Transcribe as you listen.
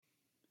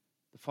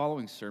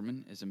following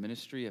sermon is a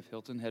ministry of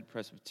Hilton Head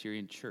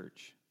Presbyterian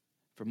Church.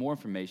 For more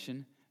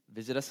information,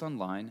 visit us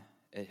online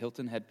at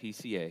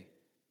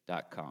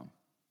hiltonheadpca.com.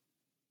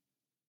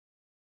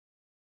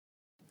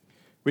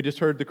 We just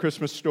heard the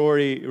Christmas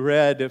story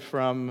read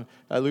from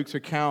Luke's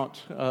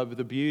account of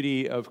the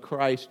beauty of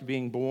Christ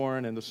being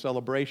born and the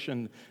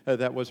celebration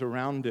that was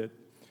around it.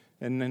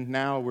 And then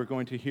now we're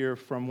going to hear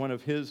from one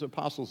of his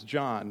apostles,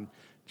 John.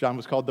 John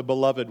was called the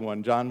beloved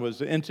one. John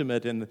was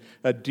intimate and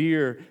a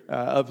dear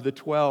of the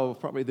 12,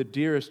 probably the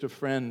dearest of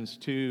friends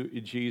to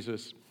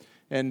Jesus.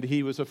 And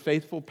he was a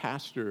faithful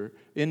pastor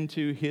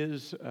into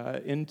the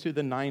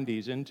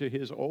 90s, into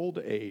his old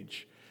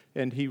age.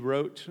 And he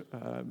wrote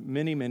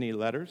many, many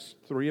letters.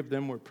 3 of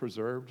them were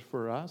preserved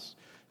for us.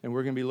 And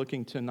we're going to be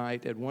looking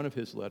tonight at one of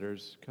his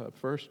letters,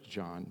 1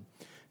 John.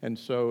 And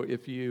so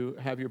if you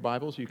have your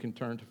Bibles, you can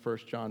turn to 1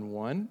 John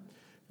 1.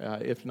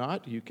 If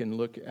not, you can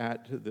look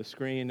at the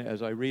screen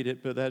as I read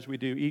it. But as we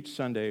do each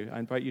Sunday, I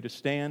invite you to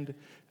stand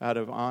out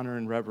of honor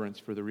and reverence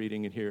for the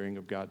reading and hearing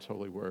of God's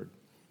holy word.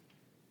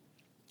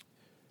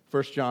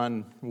 1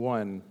 John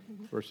 1,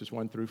 verses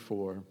 1 through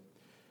 4.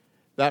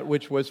 That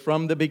which was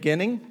from the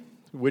beginning,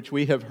 which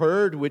we have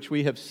heard, which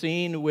we have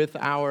seen with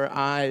our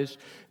eyes,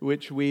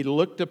 which we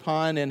looked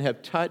upon and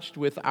have touched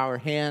with our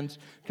hands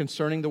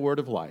concerning the word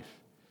of life.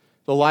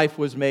 The life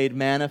was made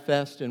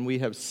manifest, and we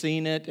have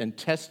seen it and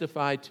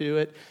testified to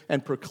it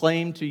and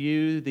proclaimed to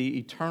you the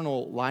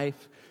eternal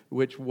life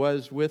which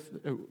was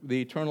with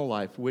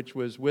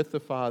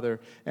the Father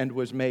and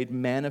was made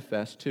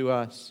manifest to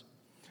us.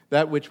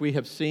 That which we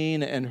have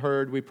seen and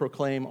heard we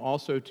proclaim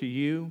also to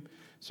you,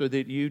 so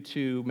that you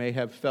too may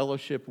have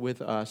fellowship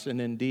with us. And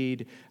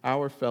indeed,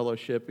 our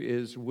fellowship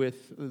is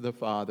with the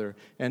Father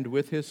and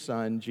with His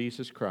Son,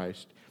 Jesus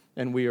Christ.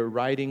 And we are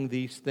writing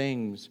these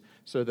things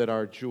so that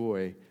our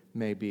joy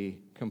may be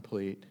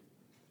complete.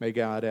 May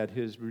God add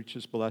His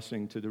richest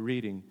blessing to the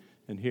reading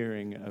and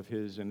hearing of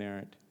His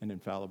inerrant and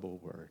infallible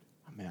word.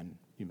 Amen.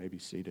 You may be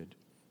seated.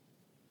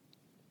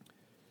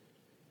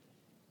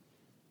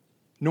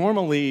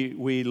 Normally,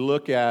 we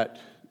look at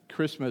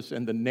Christmas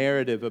and the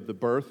narrative of the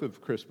birth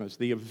of Christmas,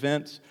 the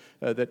events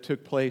that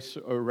took place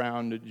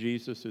around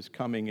Jesus'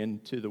 coming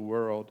into the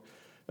world.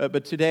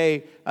 But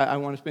today, I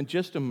want to spend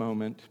just a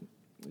moment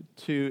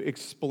to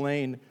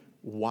explain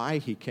why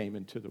He came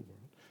into the world.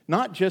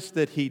 Not just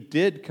that He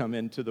did come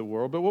into the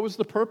world, but what was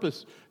the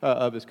purpose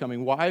of His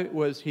coming? Why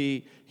was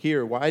He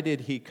here? Why did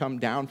He come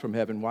down from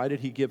heaven? Why did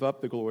He give up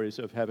the glories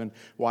of heaven?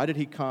 Why did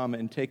He come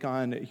and take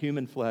on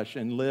human flesh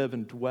and live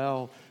and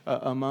dwell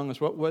among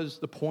us? What was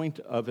the point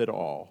of it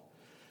all?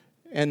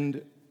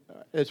 And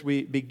as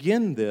we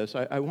begin this,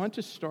 I want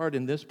to start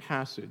in this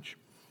passage.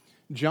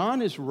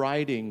 John is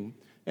writing,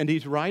 and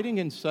he's writing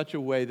in such a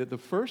way that the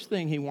first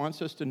thing he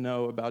wants us to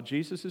know about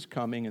Jesus'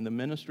 coming and the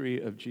ministry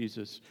of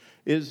Jesus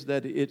is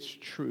that it's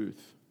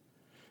truth.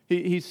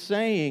 He's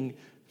saying,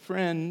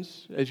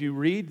 friends, as you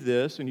read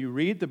this and you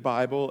read the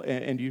Bible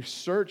and you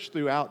search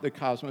throughout the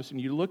cosmos and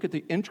you look at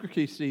the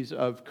intricacies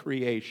of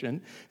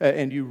creation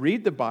and you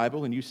read the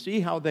Bible and you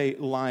see how they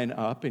line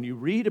up and you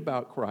read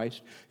about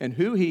Christ and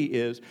who He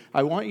is,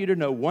 I want you to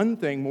know one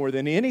thing more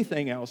than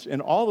anything else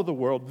in all of the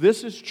world.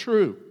 This is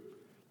true,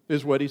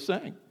 is what he's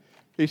saying.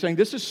 He's saying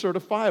this is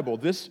certifiable.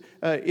 This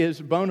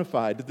is bona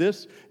fide.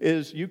 This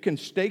is, you can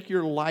stake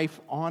your life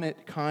on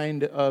it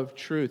kind of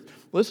truth.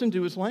 Listen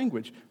to his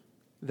language.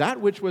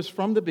 That which was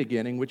from the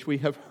beginning, which we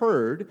have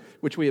heard,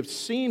 which we have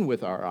seen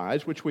with our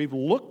eyes, which we've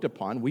looked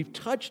upon, we've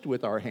touched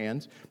with our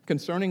hands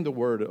concerning the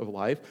word of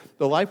life.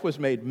 The life was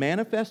made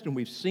manifest, and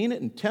we've seen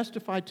it and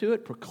testified to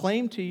it,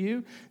 proclaimed to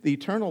you the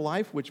eternal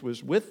life which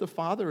was with the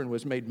Father and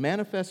was made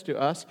manifest to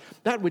us.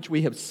 That which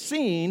we have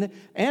seen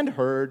and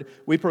heard,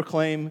 we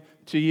proclaim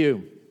to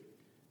you.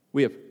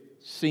 We have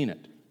seen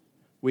it.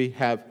 We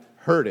have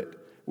heard it.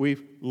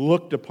 We've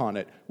looked upon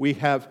it. We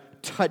have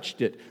touched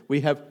it.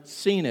 We have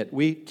seen it.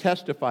 We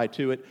testify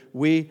to it.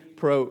 We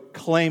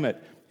proclaim it.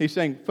 He's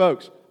saying,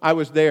 folks, I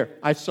was there.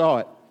 I saw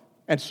it.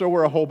 And so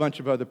were a whole bunch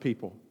of other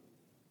people.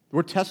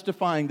 We're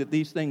testifying that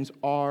these things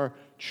are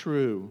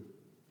true.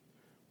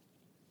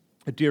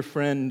 A dear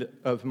friend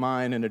of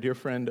mine and a dear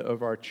friend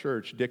of our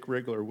church, Dick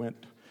Rigler,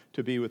 went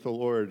to be with the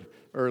Lord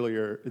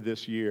earlier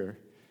this year.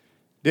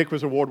 Dick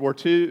was a World War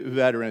II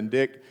veteran.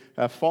 Dick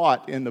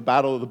fought in the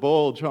Battle of the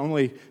Bulge.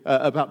 Only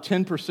about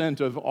 10%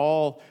 of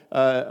all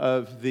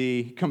of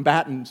the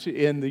combatants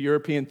in the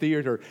European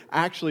theater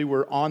actually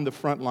were on the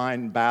front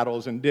line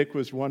battles, and Dick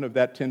was one of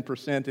that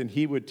 10%, and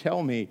he would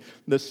tell me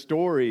the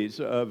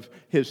stories of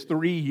his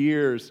 3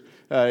 years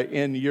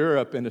in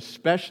Europe, and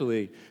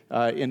especially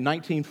in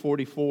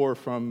 1944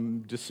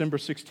 from December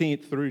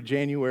 16th through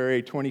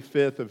January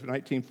 25th of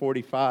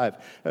 1945,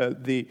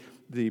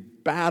 the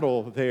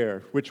battle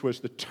there, which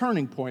was the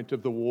turning point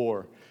of the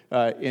war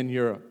in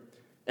Europe.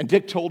 And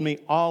Dick told me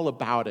all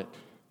about it.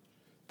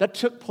 That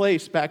took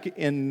place back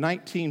in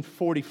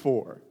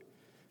 1944.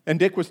 And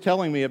Dick was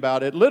telling me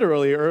about it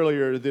literally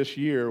earlier this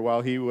year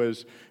while he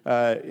was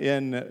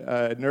in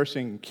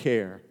nursing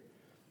care.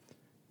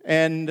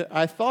 And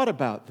I thought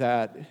about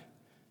that,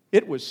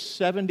 It was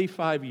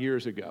 75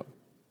 years ago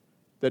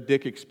that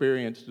Dick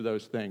experienced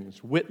those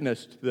things,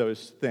 witnessed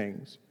those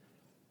things.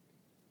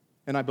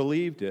 And I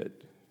believed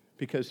it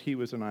because he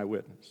was an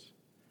eyewitness.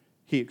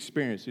 He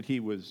experienced it. He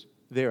was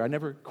there. I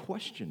never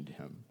questioned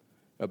him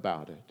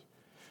about it.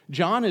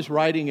 John is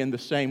writing in the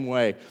same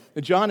way.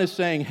 John is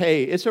saying,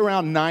 hey, it's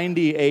around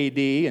 90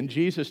 AD, and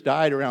Jesus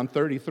died around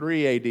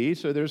 33 AD,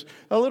 so there's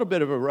a little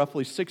bit of a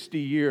roughly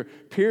 60-year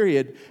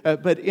period.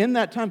 But in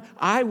that time,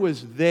 I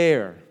was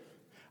there.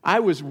 I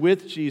was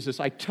with Jesus.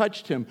 I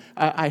touched him.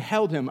 I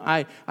held him.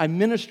 I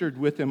ministered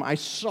with him. I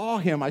saw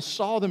him. I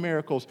saw the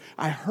miracles.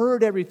 I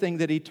heard everything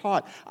that he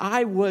taught.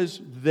 I was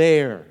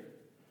there.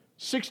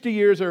 60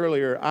 years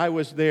earlier, I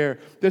was there.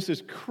 This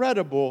is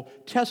credible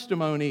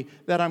testimony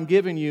that I'm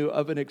giving you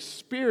of an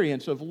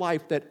experience of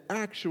life that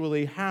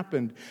actually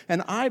happened.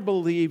 And I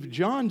believe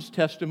John's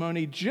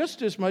testimony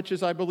just as much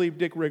as I believe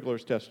Dick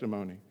Wrigler's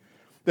testimony.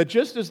 That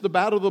just as the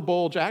Battle of the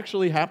Bulge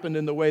actually happened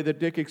in the way that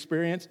Dick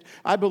experienced,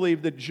 I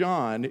believe that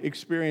John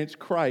experienced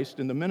Christ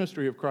and the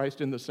ministry of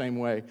Christ in the same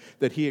way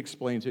that he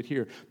explains it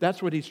here.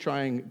 That's what he's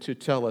trying to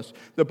tell us.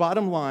 The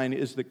bottom line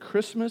is that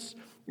Christmas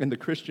and the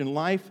Christian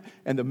life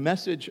and the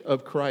message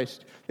of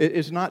Christ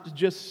is not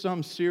just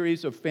some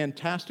series of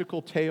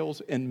fantastical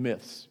tales and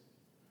myths.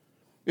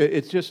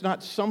 It's just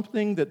not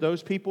something that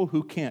those people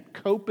who can't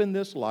cope in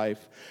this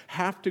life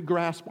have to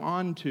grasp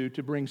onto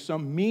to bring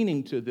some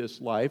meaning to this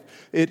life.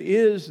 It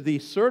is the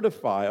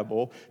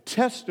certifiable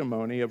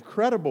testimony of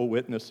credible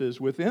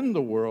witnesses within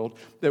the world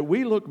that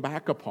we look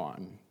back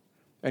upon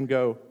and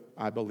go,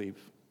 I believe.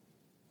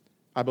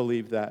 I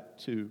believe that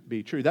to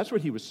be true. That's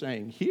what he was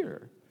saying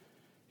here.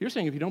 You're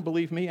saying, if you don't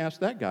believe me, ask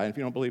that guy. And if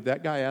you don't believe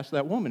that guy, ask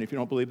that woman. If you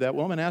don't believe that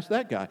woman, ask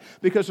that guy.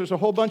 Because there's a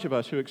whole bunch of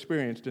us who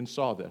experienced and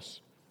saw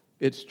this.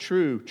 It's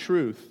true,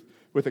 truth,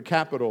 with a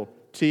capital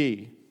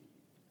T.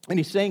 And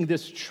he's saying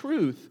this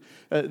truth,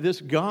 this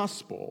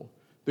gospel,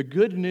 the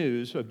good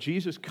news of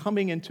Jesus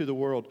coming into the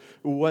world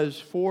was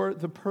for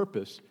the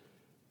purpose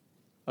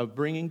of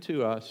bringing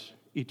to us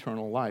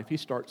eternal life. He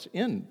starts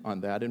in on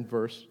that in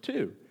verse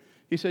 2.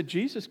 He said,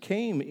 Jesus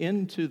came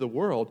into the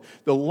world.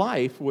 The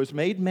life was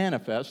made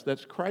manifest.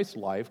 That's Christ's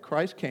life.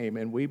 Christ came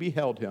and we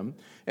beheld him.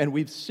 And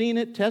we've seen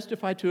it,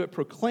 testify to it,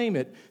 proclaim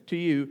it to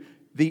you,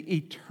 the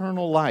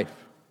eternal life,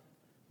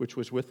 which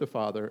was with the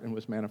Father and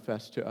was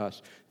manifest to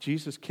us.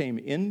 Jesus came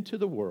into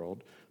the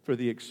world for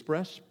the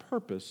express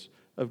purpose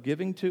of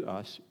giving to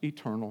us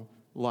eternal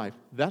life.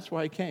 That's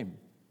why he came.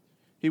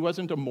 He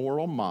wasn't a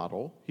moral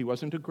model. He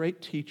wasn't a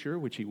great teacher,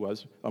 which he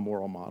was a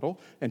moral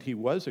model, and he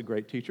was a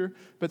great teacher,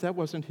 but that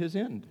wasn't his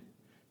end.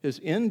 His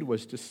end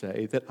was to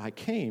say that I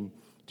came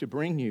to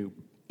bring you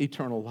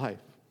eternal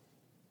life.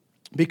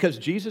 Because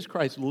Jesus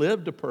Christ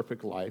lived a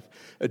perfect life,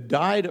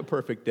 died a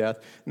perfect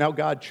death, now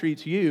God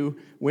treats you,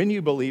 when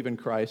you believe in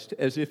Christ,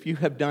 as if you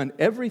have done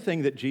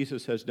everything that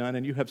Jesus has done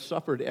and you have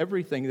suffered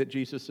everything that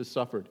Jesus has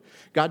suffered.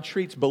 God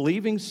treats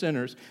believing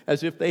sinners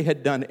as if they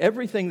had done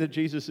everything that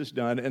Jesus has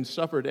done and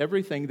suffered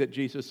everything that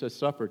Jesus has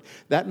suffered.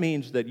 That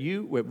means that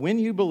you, when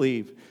you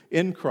believe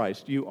in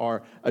Christ, you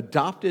are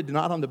adopted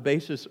not on the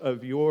basis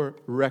of your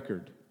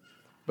record,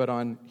 but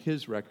on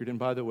his record. And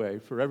by the way,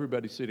 for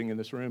everybody sitting in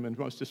this room, and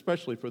most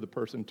especially for the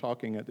person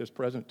talking at this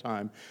present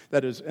time,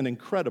 that is an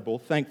incredible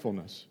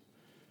thankfulness.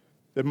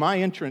 That my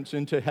entrance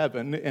into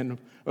heaven and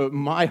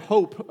my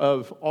hope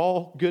of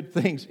all good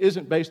things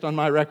isn't based on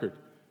my record.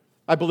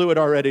 I blew it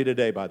already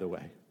today, by the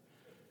way.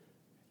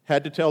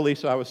 Had to tell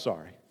Lisa I was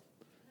sorry.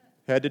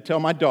 Had to tell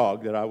my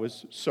dog that I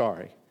was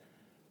sorry.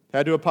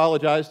 Had to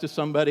apologize to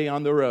somebody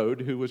on the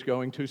road who was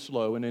going too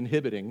slow and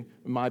inhibiting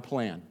my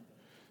plan.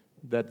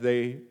 That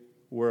they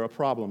were a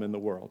problem in the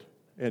world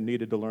and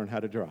needed to learn how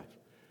to drive.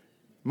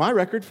 My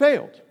record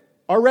failed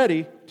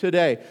already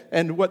today.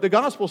 And what the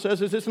gospel says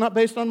is it's not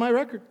based on my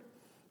record.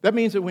 That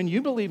means that when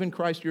you believe in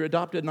Christ, you're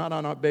adopted not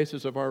on a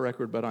basis of our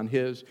record, but on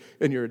his,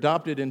 and you're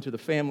adopted into the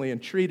family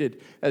and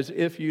treated as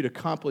if you'd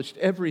accomplished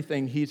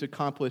everything he's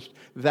accomplished.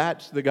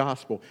 That's the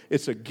gospel.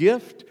 It's a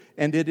gift,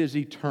 and it is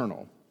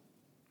eternal.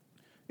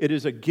 It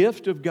is a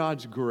gift of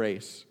God's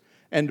grace.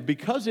 And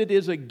because it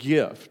is a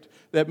gift,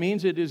 that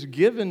means it is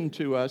given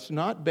to us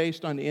not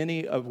based on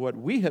any of what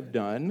we have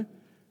done,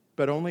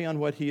 but only on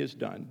what he has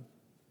done.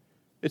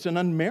 It's an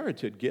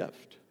unmerited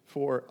gift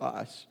for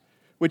us,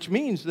 which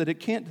means that it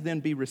can't then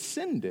be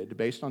rescinded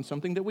based on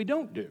something that we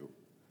don't do.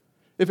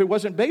 If it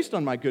wasn't based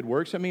on my good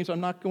works, that means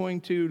I'm not going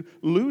to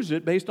lose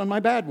it based on my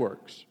bad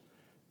works.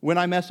 When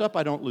I mess up,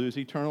 I don't lose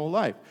eternal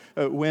life.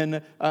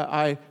 When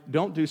I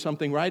don't do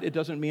something right, it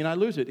doesn't mean I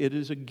lose it. It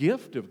is a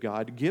gift of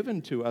God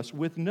given to us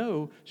with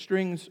no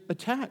strings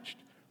attached.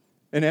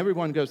 And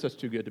everyone goes, that's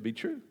too good to be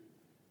true.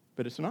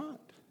 But it's not.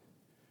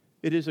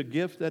 It is a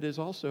gift that is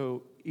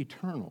also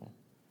eternal.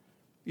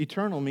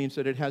 Eternal means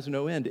that it has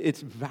no end. It's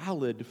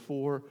valid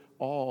for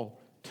all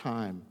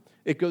time.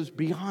 It goes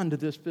beyond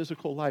this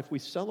physical life. We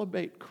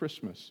celebrate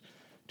Christmas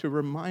to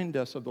remind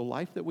us of the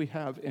life that we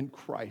have in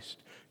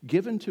Christ,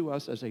 given to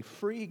us as a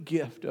free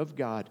gift of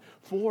God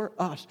for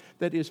us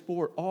that is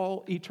for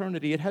all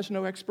eternity. It has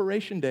no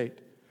expiration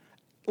date.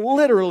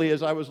 Literally,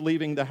 as I was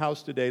leaving the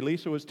house today,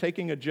 Lisa was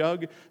taking a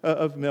jug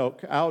of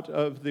milk out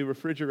of the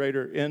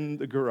refrigerator in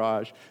the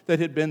garage that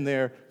had been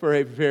there for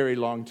a very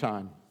long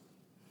time.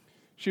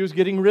 She was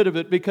getting rid of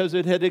it because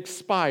it had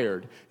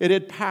expired. It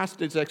had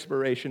passed its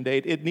expiration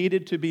date. It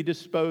needed to be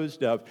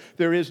disposed of.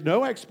 There is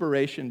no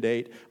expiration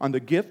date on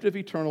the gift of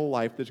eternal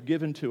life that's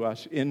given to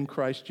us in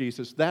Christ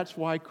Jesus. That's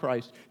why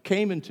Christ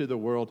came into the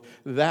world.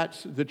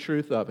 That's the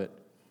truth of it.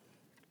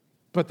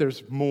 But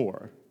there's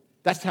more.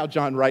 That's how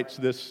John writes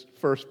this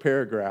first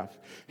paragraph.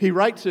 He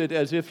writes it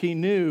as if he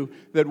knew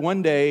that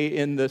one day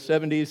in the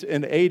 70s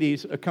and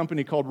 80s, a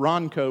company called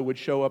Ronco would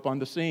show up on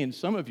the scene.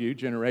 Some of you,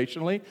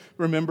 generationally,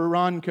 remember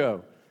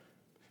Ronco.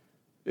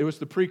 It was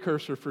the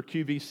precursor for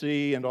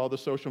QVC and all the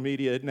social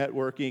media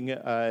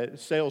networking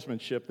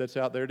salesmanship that's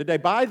out there today.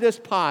 Buy this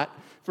pot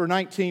for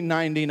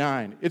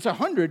 $19.99. It's a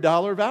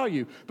 $100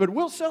 value, but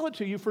we'll sell it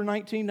to you for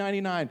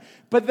 $19.99.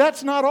 But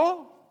that's not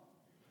all.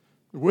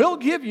 We'll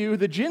give you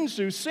the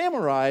Jinsu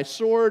samurai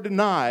sword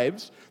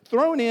knives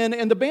thrown in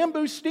and the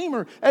bamboo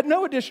steamer at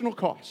no additional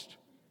cost.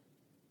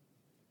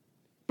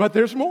 But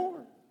there's more.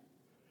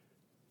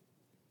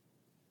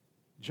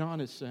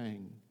 John is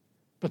saying,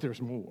 but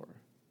there's more.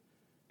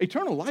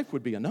 Eternal life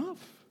would be enough.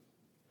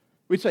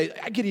 We'd say,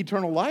 I get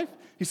eternal life.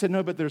 He said,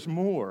 no, but there's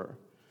more.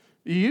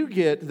 You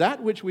get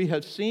that which we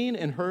have seen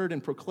and heard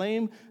and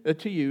proclaim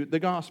to you, the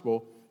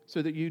gospel,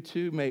 so that you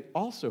too may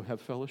also have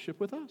fellowship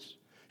with us.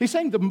 He's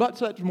saying the but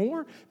such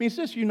more means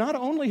this: you not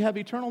only have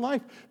eternal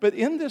life, but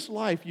in this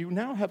life you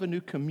now have a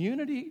new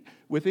community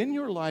within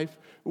your life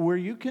where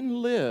you can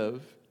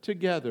live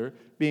together,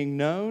 being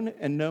known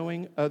and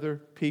knowing other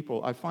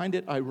people. I find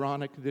it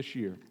ironic this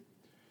year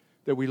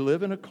that we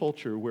live in a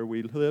culture where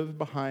we live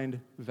behind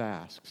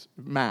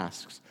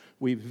masks.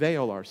 We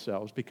veil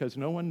ourselves because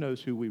no one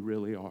knows who we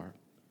really are.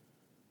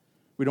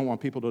 We don't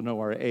want people to know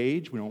our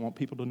age. We don't want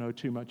people to know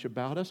too much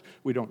about us.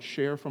 We don't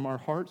share from our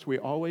hearts. We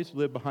always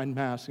live behind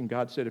masks. And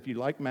God said, if you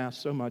like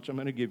masks so much, I'm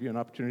going to give you an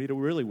opportunity to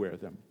really wear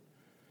them.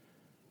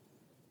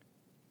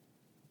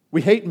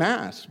 We hate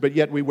masks, but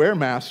yet we wear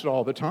masks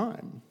all the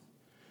time.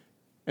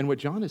 And what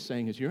John is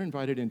saying is you're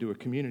invited into a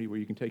community where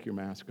you can take your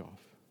mask off,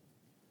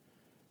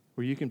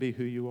 where you can be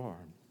who you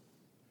are.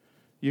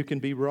 You can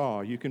be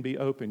raw. You can be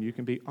open. You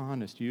can be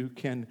honest. You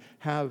can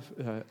have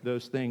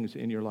those things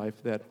in your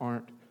life that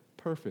aren't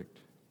perfect.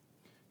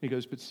 He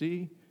goes, but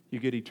see, you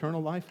get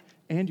eternal life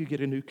and you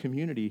get a new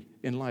community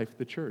in life,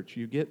 the church.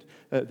 You get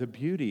the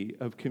beauty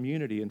of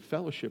community and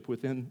fellowship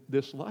within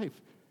this life.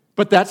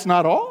 But that's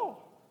not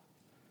all.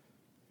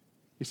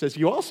 He says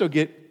you also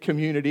get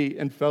community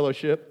and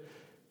fellowship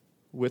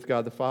with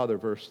God the Father,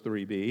 verse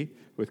 3b,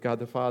 with God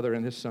the Father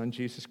and His Son,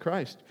 Jesus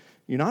Christ.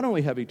 You not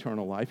only have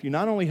eternal life, you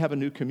not only have a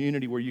new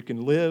community where you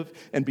can live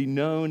and be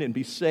known and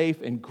be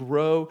safe and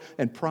grow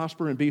and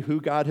prosper and be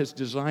who God has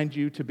designed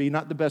you to be,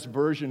 not the best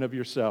version of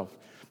yourself.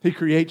 He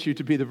creates you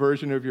to be the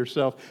version of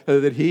yourself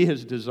that He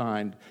has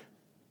designed.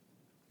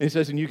 And He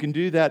says, and you can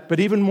do that, but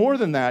even more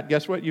than that,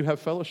 guess what? You have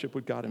fellowship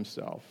with God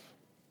Himself.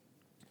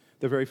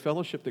 The very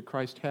fellowship that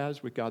Christ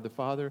has with God the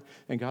Father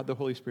and God the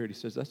Holy Spirit, He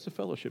says, that's the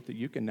fellowship that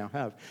you can now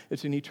have.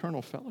 It's an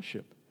eternal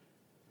fellowship.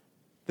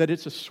 That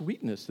it's a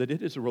sweetness, that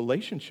it is a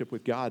relationship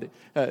with God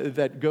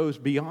that goes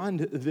beyond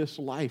this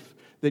life,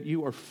 that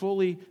you are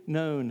fully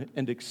known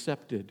and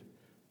accepted,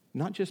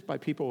 not just by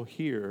people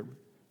here.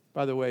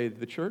 By the way,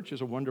 the church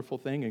is a wonderful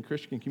thing and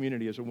Christian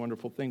community is a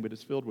wonderful thing, but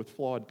it's filled with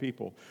flawed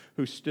people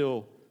who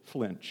still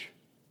flinch.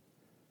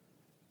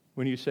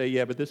 When you say,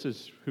 yeah, but this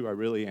is who I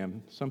really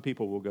am, some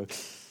people will go,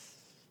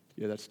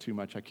 yeah, that's too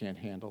much. I can't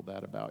handle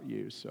that about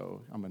you,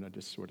 so I'm going to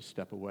just sort of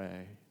step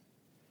away.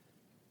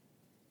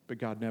 But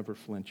God never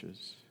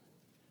flinches.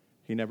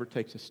 He never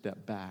takes a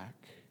step back.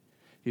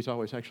 He's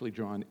always actually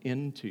drawn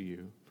into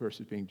you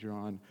versus being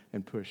drawn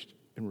and pushed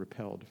and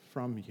repelled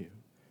from you.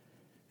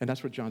 And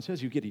that's what John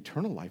says. You get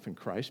eternal life in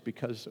Christ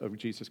because of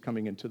Jesus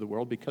coming into the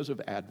world, because of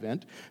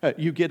Advent.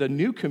 You get a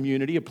new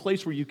community, a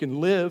place where you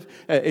can live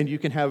and you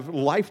can have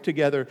life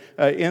together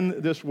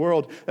in this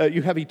world.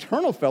 You have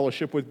eternal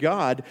fellowship with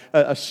God,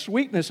 a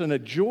sweetness and a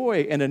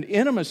joy and an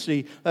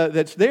intimacy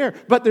that's there.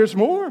 But there's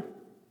more.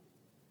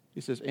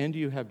 He says, and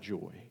you have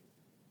joy.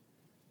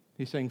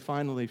 He's saying,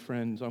 finally,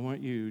 friends, I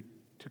want you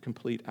to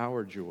complete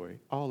our joy,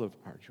 all of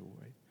our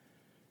joy.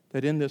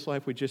 That in this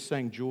life we just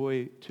sang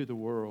joy to the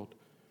world.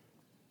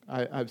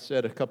 I've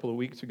said a couple of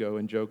weeks ago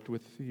and joked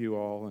with you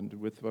all and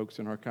with folks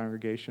in our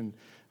congregation,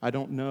 I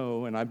don't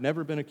know, and I've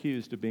never been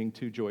accused of being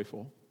too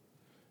joyful.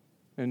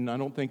 And I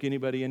don't think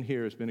anybody in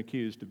here has been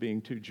accused of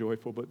being too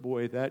joyful, but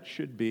boy, that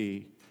should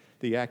be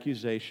the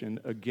accusation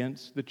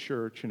against the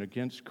church and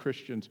against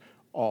Christians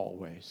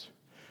always.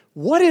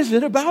 What is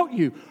it about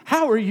you?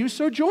 How are you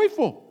so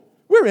joyful?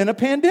 We're in a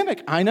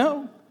pandemic. I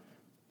know,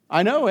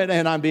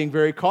 and I'm being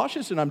very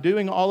cautious, and I'm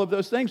doing all of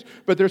those things.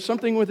 But there's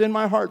something within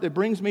my heart that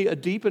brings me a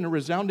deep and a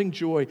resounding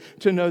joy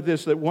to know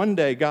this, that one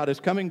day God is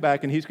coming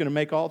back, and He's going to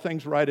make all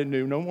things right and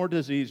new. No more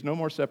disease, no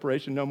more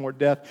separation, no more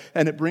death.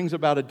 And it brings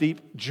about a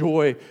deep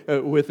joy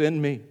within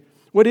me.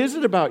 What is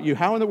it about you?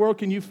 How in the world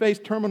can you face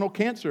terminal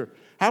cancer?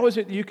 How is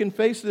it you can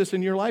face this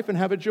in your life and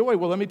have a joy?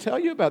 Well, let me tell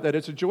you about that.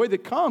 It's a joy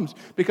that comes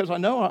because I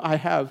know I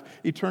have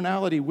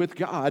eternality with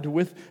God,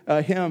 with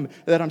Him,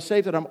 that I'm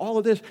saved, that I'm all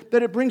of this,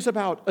 that it brings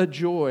about a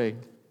joy.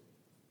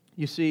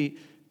 You see,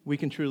 we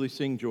can truly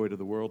sing joy to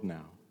the world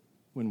now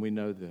when we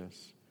know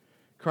this.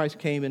 Christ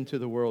came into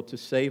the world to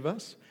save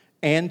us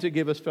and to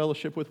give us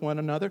fellowship with one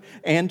another,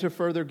 and to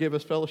further give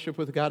us fellowship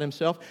with God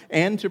Himself,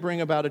 and to bring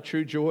about a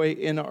true joy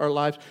in our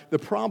lives. The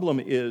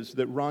problem is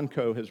that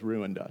Ronco has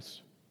ruined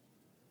us.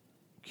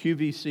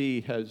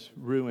 QVC has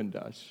ruined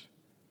us.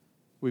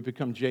 We've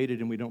become jaded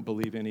and we don't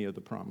believe any of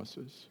the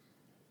promises.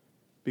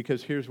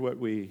 Because here's what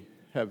we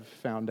have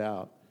found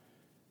out,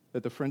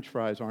 that the French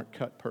fries aren't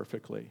cut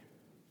perfectly,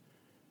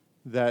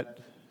 that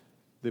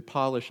the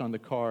polish on the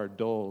car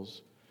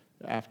dulls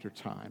after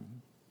time.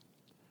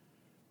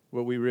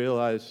 What we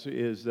realize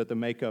is that the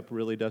makeup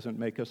really doesn't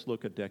make us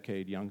look a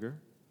decade younger,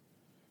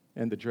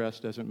 and the dress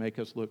doesn't make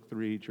us look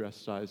 3 dress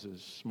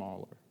sizes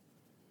smaller.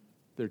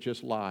 They're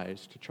just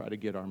lies to try to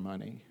get our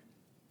money.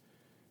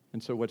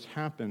 And so what's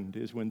happened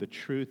is when the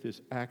truth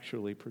is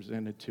actually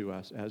presented to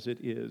us as it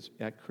is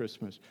at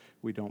Christmas,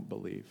 we don't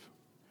believe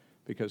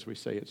because we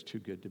say it's too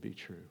good to be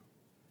true.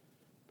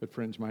 But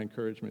friends, my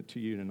encouragement to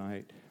you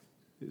tonight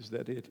is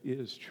that it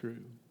is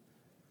true.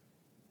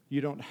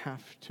 You don't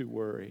have to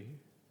worry.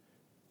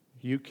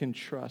 You can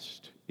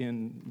trust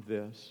in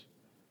this.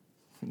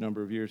 A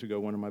number of years ago,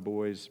 one of my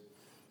boys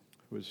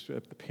was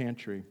at the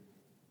pantry,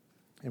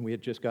 and we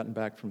had just gotten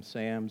back from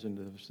Sam's, and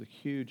there was a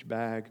huge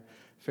bag,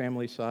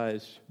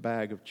 family-sized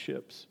bag of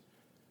chips.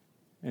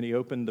 And he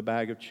opened the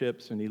bag of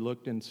chips, and he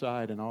looked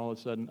inside, and all of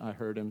a sudden, I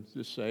heard him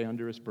just say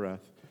under his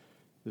breath,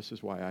 "This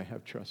is why I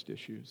have trust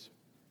issues."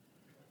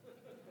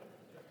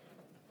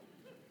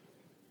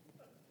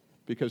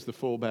 Because the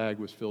full bag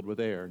was filled with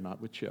air,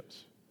 not with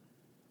chips.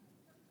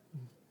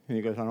 And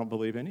he goes, "I don't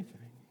believe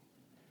anything."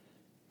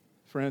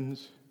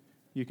 Friends,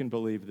 you can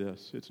believe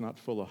this. It's not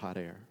full of hot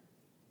air.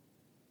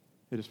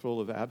 It is full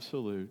of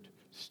absolute,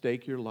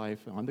 stake your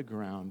life on the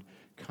ground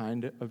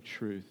kind of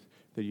truth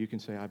that you can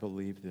say, "I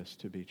believe this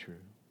to be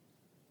true."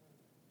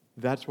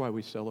 That's why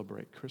we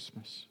celebrate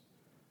Christmas.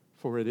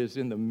 For it is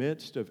in the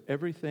midst of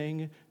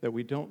everything that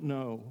we don't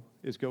know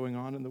is going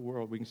on in the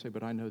world, we can say,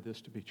 "But I know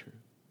this to be true."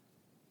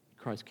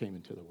 Christ came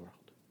into the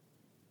world.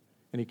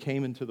 And He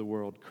came into the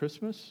world.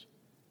 Christmas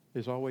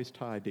is always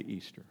tied to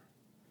Easter.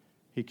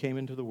 He came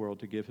into the world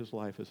to give His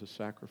life as a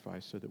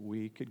sacrifice so that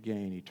we could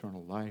gain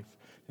eternal life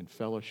and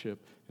fellowship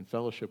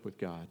with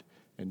God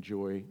and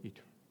joy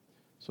eternal.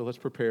 So let's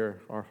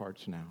prepare our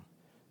hearts now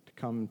to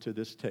come to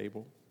this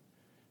table,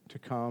 to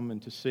come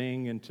and to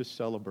sing and to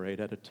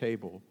celebrate at a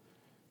table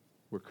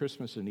where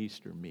Christmas and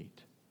Easter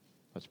meet.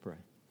 Let's pray.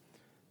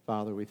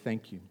 Father, we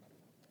thank You.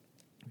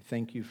 We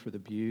thank You for the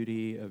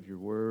beauty of Your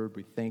word.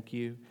 We thank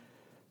You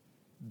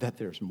that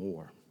there's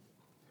more.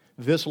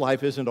 This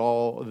life isn't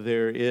all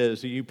there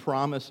is. You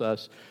promise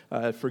us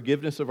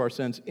forgiveness of our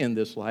sins in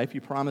this life.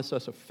 You promise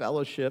us a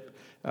fellowship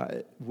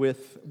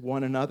with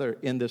one another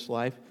in this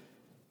life.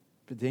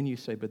 But then You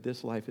say, but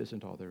this life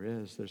isn't all there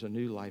is. There's a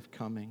new life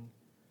coming.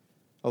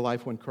 A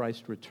life when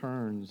Christ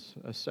returns,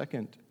 a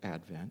second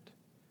advent,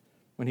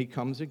 when He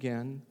comes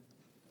again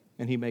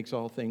and He makes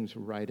all things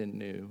right and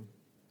new.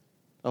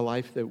 A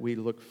life that we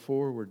look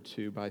forward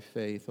to by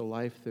faith. A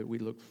life that we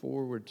look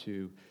forward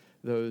to,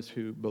 those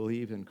who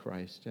believe in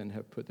Christ and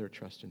have put their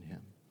trust in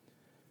Him.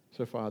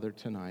 So, Father,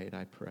 tonight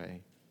I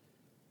pray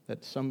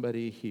that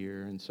somebody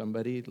here and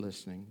somebody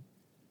listening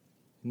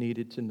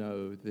needed to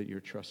know that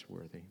You're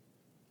trustworthy,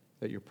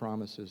 that Your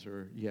promises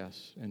are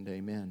yes and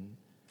amen,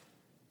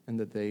 and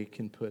that they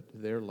can put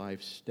their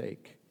life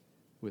stake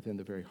within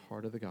the very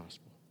heart of the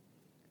gospel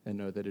and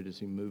know that it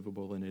is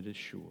immovable and it is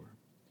sure.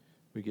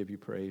 We give You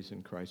praise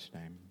in Christ's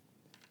name.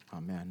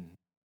 Amen.